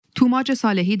توماج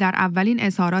صالحی در اولین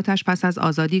اظهاراتش پس از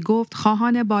آزادی گفت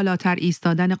خواهان بالاتر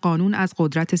ایستادن قانون از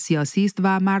قدرت سیاسی است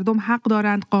و مردم حق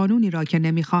دارند قانونی را که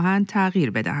نمی‌خواهند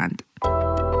تغییر بدهند.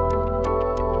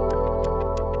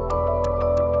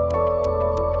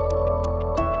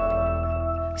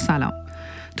 سلام.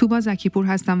 توبا زکیپور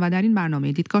هستم و در این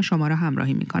برنامه دیدگاه شما را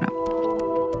همراهی می‌کنم.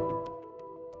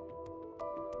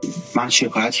 من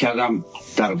شکایت کردم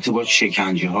در رابطه با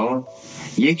شکنجه ها.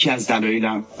 یکی از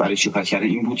دلایلم برای شکایت کردن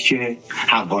این بود که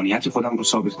حقانیت خودم رو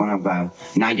ثابت کنم و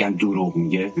نگن دروغ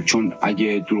میگه، چون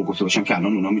اگه دروغ گفته باشم که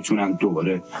الان اونا میتونن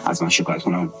دوباره از من شکایت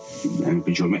کنن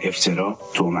به جرم افترا،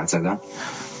 تهمت زدن.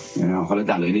 حالا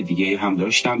دلایل دیگه هم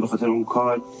داشتم به خاطر اون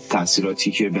کار،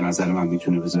 تأثیراتی که به نظر من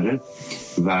میتونه بذاره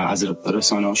و از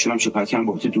رسانه‌هاشون هم شکایت کردم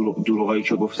بابت دروغایی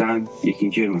که گفتن. یکی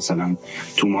اینکه مثلا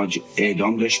توماج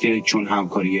اعدام داشته چون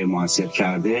همکاری موثر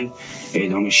کرده،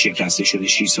 اعدامش شکسته شده،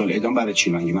 6 سال اعدام. برای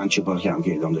چی؟ من چه کار کردم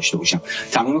که اعدام داشته باشم؟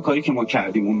 تمام کاری که ما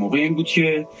کردیم اون موقع این بود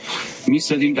که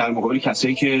میستادیم در مقابل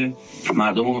کسایی که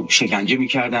مردم رو شکنجه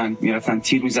میکردن، میرفتن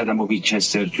تیر میزدن با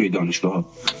وینچستر توی دانشگاه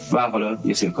و حالا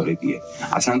یه سری کار دیگه.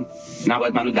 اصلا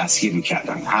نباید منو دستگیر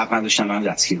میکردن، حق نداشتن منو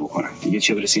دستگیر بکنن دیگه،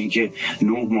 چه برسه این که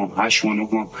 9 ماه 8 ماه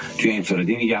توی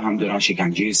انفرادی نگه هم دارن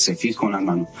شکنجه سفید کنن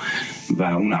منو و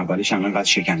اون اولش هم انقدر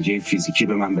شکنجه فیزیکی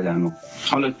به من بدن و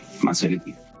حالا مسئله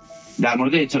دیگه. در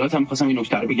مورد اطلاعات هم خواستم این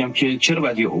نکته رو بگم که چرا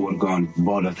باید یه ارگان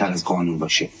بالاتر از قانون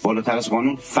باشه. بالاتر از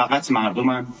قانون فقط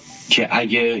مردمن که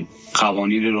اگه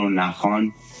قوانین رو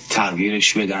نخوان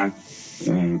تغییرش بدن،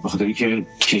 به خاطر اینکه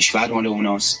کشور مال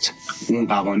اوناست، اون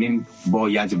قوانین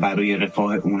باید برای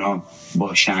رفاه اونا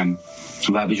باشن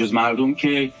و به جز مردم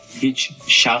که هیچ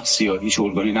شخص یا هیچ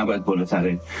ارگانی نباید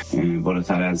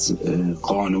بالاتر از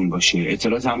قانون باشه.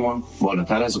 اطلاعات هم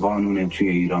بالاتر از قانونه توی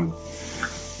ایران.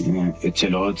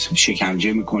 اطلاعات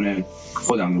شکنجه میکنه،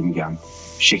 خودم رو میگم،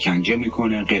 شکنجه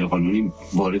میکنه، غیرقانونی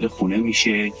وارد خونه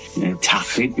میشه،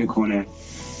 تخریب میکنه،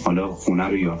 حالا خونه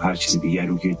رو یا هر چیز دیگه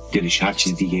رو که دلش، هر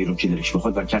چیز دیگه رو که دلش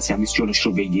بخواد و کسی هم نیست جلوش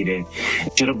رو بگیره.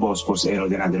 چرا بازپرس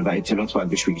اراده نداره و اطلاعات باید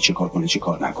بهش بگی چه کار کنه چه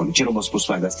کار نکنه؟ چرا بازپرس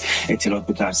باید از اطلاعات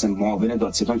بترسه؟ معاون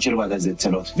دادستان چرا باید از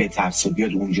اطلاعات بترسه؟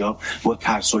 بیاد اونجا با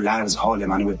ترس و لرز حال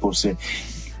منو بپرسه.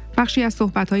 بخشی از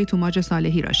صحبت‌های توماج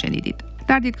صالحی را شنیدید.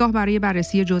 در دیدگاه برای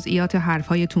بررسی جزئیات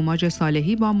حرف‌های توماج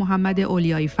صالحی با محمد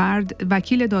اولیایی فرد،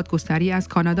 وکیل دادگستری از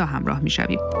کانادا همراه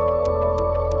می‌شویم.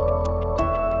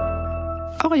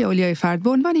 آقای اولیایی فرد، به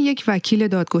عنوان یک وکیل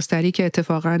دادگستری که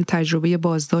اتفاقاً تجربه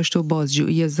بازداشت و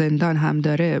بازجویی زندان هم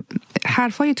داره،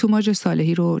 حرفای توماج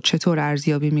صالحی رو چطور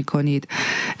ارزیابی می‌کنید؟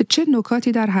 چه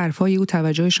نکاتی در حرفای او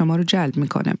توجه شما رو جلب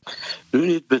می‌کنه؟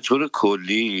 ببینید، به طور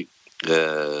کلی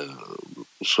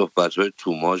صحبت‌های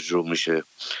توماج رو میشه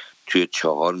توی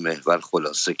 4 محور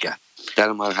خلاصه کرد.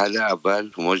 در مرحله اول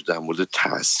توماج در مورد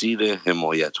تأثیر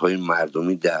حمایت‌های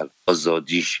مردمی در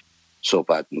آزادیش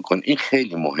صحبت میکنه. این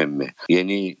خیلی مهمه،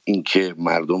 یعنی اینکه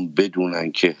مردم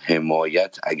بدونن که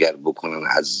حمایت اگر بکنن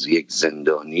از یک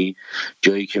زندانی،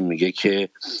 جایی که میگه که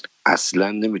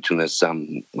اصلا نمیتونستم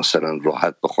مثلا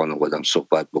راحت با خانوادم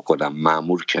صحبت بکنم،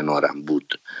 مأمور کنارم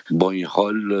بود، با این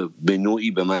حال به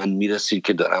نوعی به من میرسید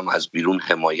که دارم از بیرون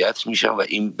حمایت میشم و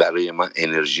این برای من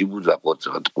انرژی بود و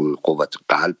قوت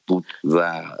قلب بود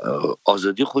و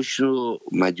آزادی خوش رو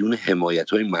مدیون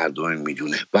حمایت‌های مردم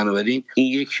میدونه. بنابراین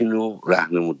این یک نوع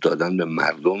راهنمود دادن به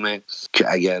مردمه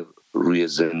که اگر روی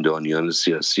زندانیان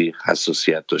سیاسی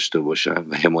حساسیت داشته باشن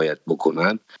و حمایت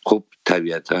بکنن، خب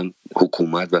طبیعتاً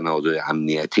حکومت و نهادهای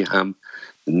امنیتی هم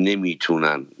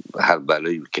نمیتونن هر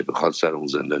بلایی که بخواد سر اون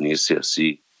زندانی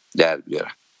سیاسی در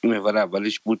بیارن. این محور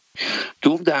اولش بود.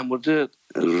 دوم در مورد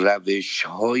روش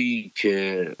هایی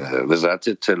که وزارت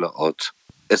اطلاعات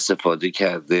استفاده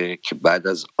کرده که بعد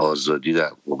از آزادی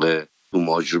در واقع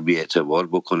توماج رو بی‌اعتبار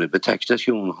بکنه، به تک تک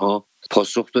اونها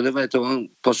پاسخ داده و اتفاقاً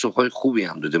پاسخهای خوبی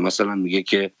هم داده. مثلا میگه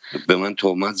که به من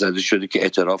تهمت زده شده که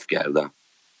اعتراف کردم.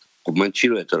 خب من چی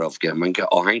رو اعتراف کردم؟ من که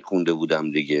آهنگ خونده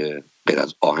بودم دیگه، غیر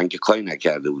از آهنگ که کاری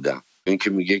نکرده بودم. این که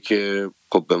میگه که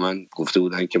خب به من گفته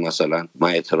بودن که مثلا من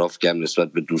اعتراف کردم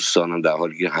نسبت به دوستانم، در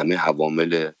حالی که همه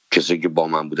عوامل کسی که با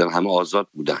من بودن همه آزاد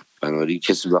بودن، بنابراین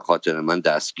کسی به خاطر من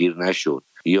دستگیر نشد.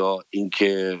 یا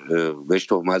اینکه بهش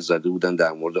تهمت زده بودن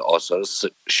در مورد آثار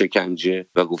شکنجه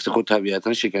و گفته خب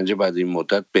طبیعتا شکنجه بعد این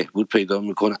مدت بهبود پیدا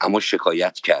میکنه، اما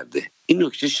شکایت کرده. این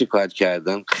نکته شکایت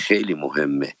کردن خیلی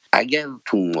مهمه. اگر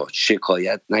توماج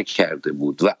شکایت نکرده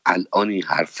بود و الان این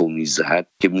حرفو میزد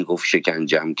که میگفت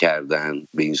شکنجه‌ام کردن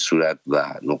به این صورت و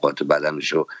نقاط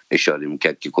بدنش رو اشاره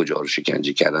میکرد که کجا رو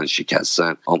شکنجه کردن،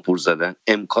 شکستن، آمپول زدن،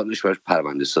 امکانش براش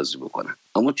پرونده سازی بکنن.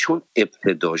 اما چون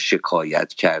ابتدا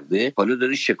شکایت کرده حالا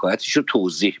داره شکایتش رو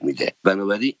توضیح میده.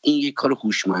 بنابراین این یک کار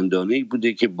هوشمندانه‌ای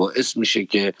بوده که باعث میشه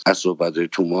که از صحبت‌های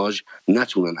توماج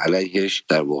نتونن علیهش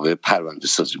در واقع پرونده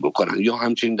سازی بکنن. یا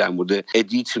همچنین در مورد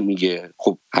ادیت میگه،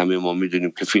 خب همه ما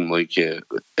میدونیم که فیلمایی که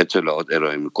اطلاعات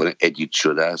ارائه میکنه ادیت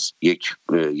شده است،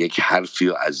 یک حرفی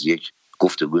رو از یک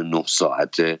گفتگوی 9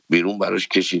 ساعته بیرون براش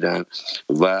کشیدن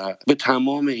و به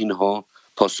تمام اینها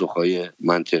پاسخهای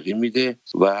منطقی میده.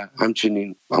 و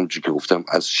همچنین همونجور که گفتم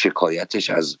از شکایتش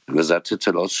از وزارت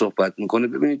اطلاعات صحبت میکنه.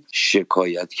 ببینید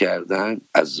شکایت کردن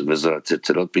از وزارت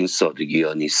اطلاعات به این سادگی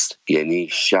ها نیست، یعنی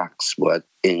شخص باید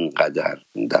اینقدر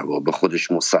در واقع به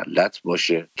خودش مسلط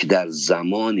باشه که در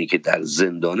زمانی که در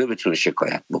زندانه بتونه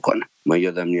شکایت بکنه. من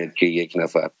یادم میاد که یک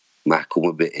نفر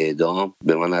محکوم به اعدام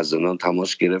به من از زندان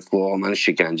تماس گرفت و من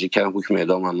شکنجه کردم، حکم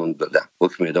اعدامم دادم،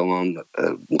 حکم اعدامم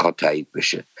میخواد تایید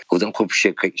بشه. گفتم خب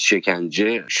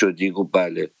شکنجه شدی؟ گفت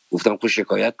بله. گفتم خب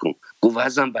شکایت کن. گفت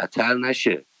وضعم بدتر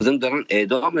نشه. گفتم دارن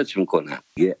اعدامت میکنن،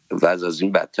 یه وضع از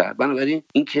این بدتر. بنابراین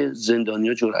اینکه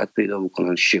زندانی‌ها جرأت پیدا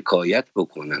بکنن شکایت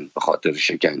بکنن به خاطر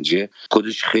شکنجه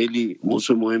خودش خیلی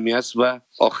موضوع مهمی است. و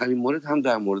آخرین مورد هم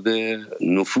در مورد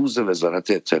نفوذ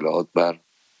وزارت اطلاعات بر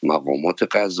مقامات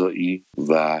قضایی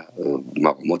و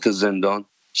مقامات زندان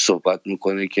صحبت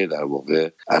میکنه که در واقع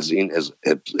از این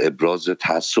ابراز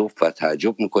تأسف و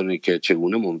تعجب میکنه که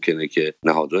چگونه ممکنه که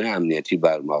نهادهای امنیتی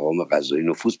بر مقام قضایی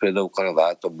نفوذ پیدا کنه و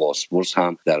حتی بازپرس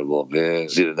هم در واقع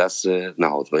زیر دست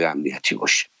نهادهای امنیتی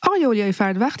باشه. آقای اولیایی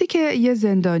فرد، وقتی که یه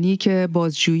زندانی که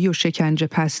بازجویی و شکنجه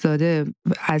پس داده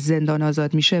از زندان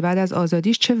آزاد میشه، بعد از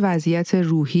آزادیش چه وضعیت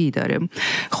روحی داره؟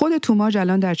 خود توماج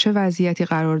الان در چه وضعیتی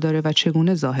قرار داره و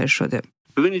چگونه ظاهر شده؟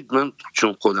 ببینید من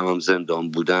چون خودم هم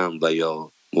زندان بودم و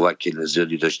یا موکل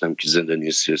زیادی داشتم که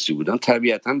زندانی سیاسی بودن،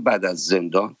 طبیعتاً بعد از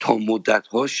زندان تا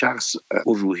مدت‌ها شخص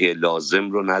اون روحیه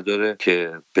لازم رو نداره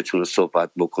که بتونه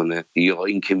صحبت بکنه یا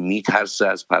اینکه میترسه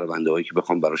از پرونده‌هایی که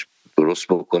بخوام براش درست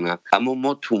بکنم. اما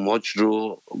ما توماج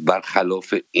رو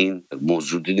برخلاف این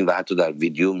موضوع دیدیم و حتی در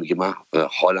ویدیو میگه من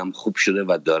حالم خوب شده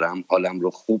و دارم حالم رو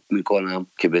خوب میکنم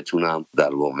که بتونم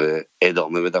در واقع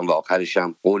ادامه بدم و آخرش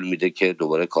هم قول میده که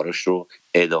دوباره کارش رو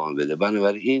ادامه بده.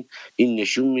 بنابراین این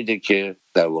نشون میده که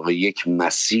در واقع یک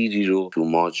مسیری رو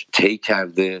توماج طی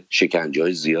کرده،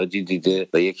 شکنجه‌های زیادی دیده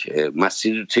و یک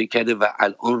مسیری رو طی کرده و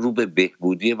الان رو به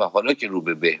بهبودیه و حالا که رو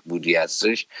به بهبودی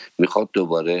هستش میخواد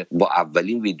دوباره با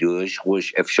اولین ویدیوش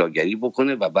خودش افشاگری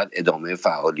بکنه و بعد ادامه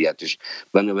فعالیتش.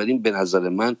 بنابراین به نظر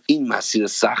من این مسیر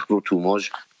سخت رو توماج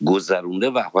گذرونده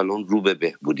و الان رو به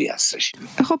بهبودی هستش.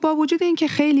 خب با وجود اینکه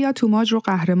خیلی‌ها توماج رو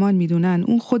قهرمان میدونن،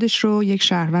 اون خودش رو یک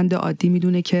شهروند عادی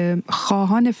میدونه که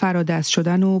خواهان فرادست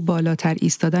شدن و بالاتر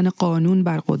ایستادن قانون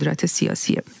بر قدرت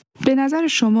سیاسیه. به نظر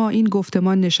شما این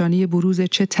گفتمان نشانه بروز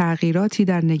چه تغییراتی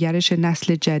در نگرش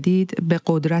نسل جدید به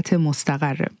قدرت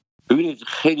مستقره؟ ببینید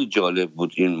خیلی جالب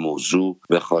بود این موضوع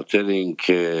به خاطر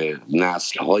اینکه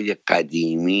نسل‌های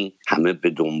قدیمی همه به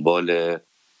دنبال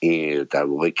در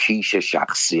واقع کیش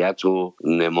شخصیت و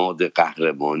نماد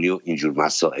قهرمانی و اینجور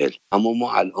مسائل، اما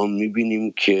ما الان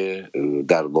میبینیم که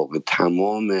در واقع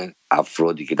تمام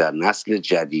افرادی که در نسل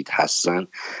جدید هستن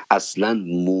اصلا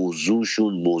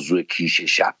موضوعشون موضوع کیش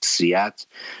شخصیت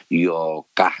یا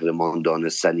قهرمان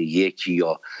دانستن یکی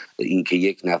یا اینکه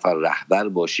یک نفر رهبر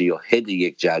باشه یا هد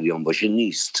یک جریان باشه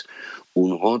نیست.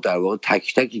 اونها در واقع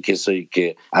تک تکی کسایی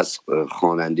که از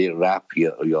خواننده رپ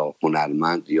یا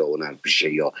هنرمند یا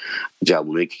هنرپیشه یا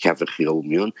جوانایی که کف خیابون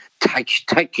میان تک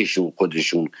تکشون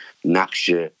خودشون نقش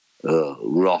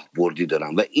راهبردی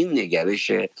دارن و این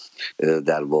نگرش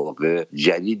در واقع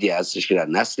جدیدی هستش که در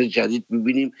نسل جدید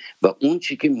میبینیم و اون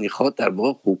چی که میخواد در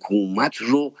واقع حکومت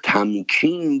رو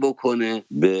تمکین بکنه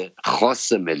به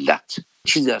خاص ملت،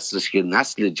 چیزی هستش که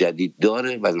نسل جدید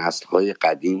داره و نسل‌های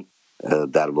قدیم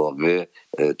در واقع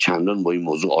چندان با این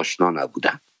موضوع آشنا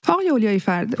نبودن. آقای اولیایی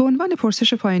فرد، به عنوان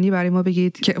پرسش پایانی برای ما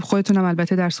بگید که خودتون هم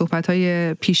البته در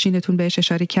صحبت‌های پیشینتون بهش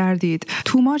اشاره کردید،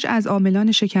 توماج از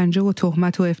عاملان شکنجه و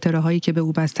تهمت و افتراهایی که به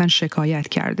او بستن شکایت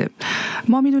کرده.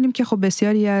 ما میدونیم که خب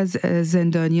بسیاری از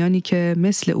زندانیانی که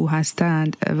مثل او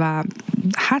هستند و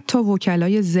حتی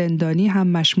وکلای زندانی هم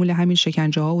مشمول همین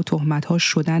شکنجه‌ها و تهمت‌ها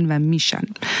شدن و میشن.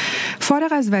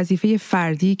 فارغ از وظیفه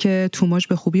فردی که توماج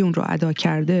به خوبی اون رو ادا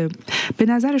کرده، به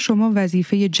نظر شما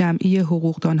وظیفه جمعی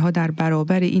حقوقدان‌ها در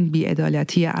برابر این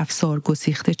بی‌عدالتی افسار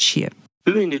گسیخته چیه؟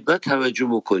 ببینید باید توجه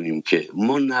بکنیم که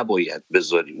ما نباید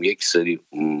بذاریم یک سری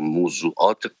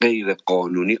موضوعات غیر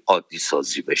قانونی عادی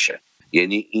سازی بشه.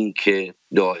 یعنی اینکه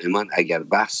دائما اگر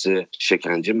بحث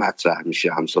شکنجه مطرح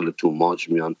میشه، امثال توماج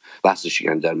میان بحث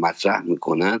شکنجه مطرح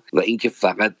میکنن و اینکه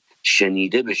فقط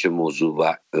شنیده بشه موضوع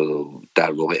و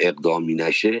در واقع اقدامی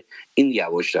نشه، این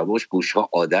یواش یواش گوش‌ها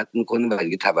عادت میکنه و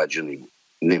دیگه توجه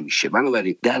نمیشه.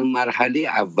 بنابراین در مرحله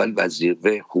اول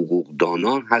وظیفه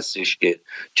حقوقدانان هستش که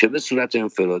چه به صورت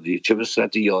انفرادی، چه به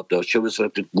صورت یادداشت، چه به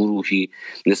صورت گروهی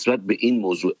نسبت به این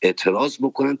موضوع اعتراض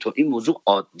بکنن تا این موضوع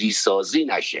عادی سازی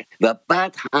نشه و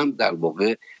بعد هم در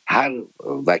واقع هر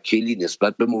وکیلی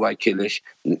نسبت به موکلش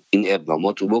این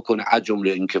اقدامات رو بکنه. از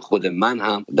جمله اینکه خود من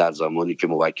هم در زمانی که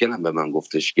موکلم به من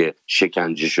گفتش که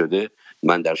شکنجه شده،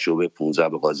 من در شعبه 15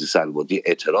 به قاضی سلوادی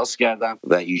اعتراض کردم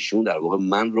و ایشون در واقع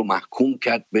من رو محکوم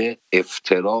کرد به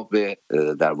افترا به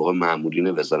در واقع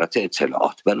مامورین وزارت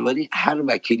اطلاعات. بنابراین هر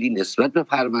وکیلی نسبت به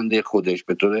پرونده خودش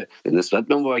به طور نسبت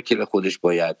به موکل خودش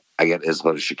باید اگر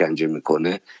اظهار شکنجه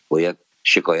میکنه باید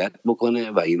شکایت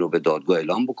بکنه و اینو به دادگاه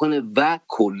اعلام بکنه و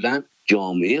کلا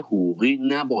جامعه حقوقی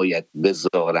نباید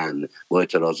بذارن با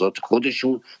اعتراضات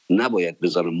خودشون، نباید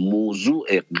بذارن موضوع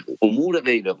امور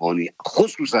غیرقانونی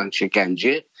خصوصا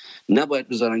شکنجه نباید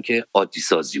بذارن که عادی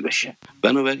سازی بشه.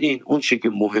 بنابراین اون چیزی که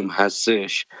مهم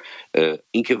هستش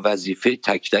اینکه وظیفه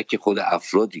تک تک خود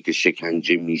افرادی که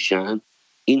شکنجه میشن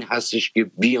این هستش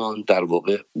که بیان در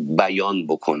واقع بیان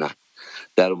بکنن.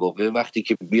 در واقع وقتی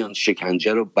که بیان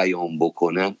شکنجه رو بیان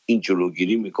بکنن این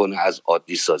جلوگیری میکنه از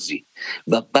عادی سازی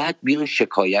و بعد بیان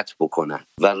شکایت بکنن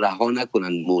و رها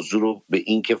نکنن موضوع رو به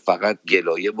این که فقط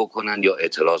گلایه بکنن یا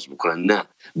اعتراض بکنن. نه،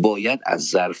 باید از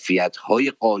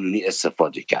ظرفیت‌های قانونی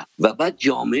استفاده کرد و بعد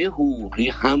جامعه حقوقی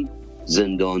هم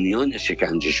زندانیان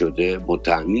شکنجه شده،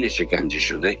 متهمین شکنجه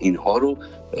شده، اینها رو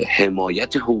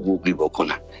حمایت حقوقی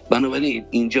بکنن. بنابراین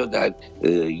اینجا در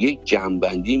یک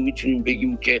جمع‌بندی میتونیم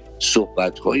بگیم که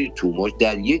صحبت‌های توماج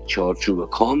در یک چارچوب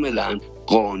کاملا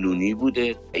قانونی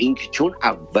بوده. اینکه چون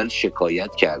اول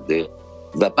شکایت کرده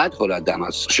و بعد حالا دم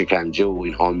از شکنجه و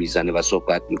اینها میزنه و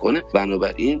صحبت میکنه،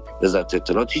 بنابراین وزارت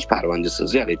اطلاعات هیچ پرونده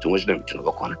سازی علیه توماج نمیتونه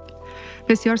بکنه.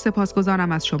 بسیار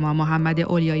سپاسگزارم از شما محمد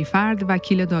اولیایی فرد،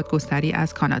 وکیل دادگستری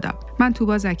از کانادا. من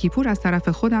توبا زکیپور از طرف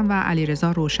خودم و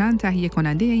علیرضا روشن تهیه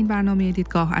کننده این برنامه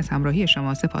دیدگاه از همراهی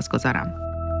شما سپاسگزارم.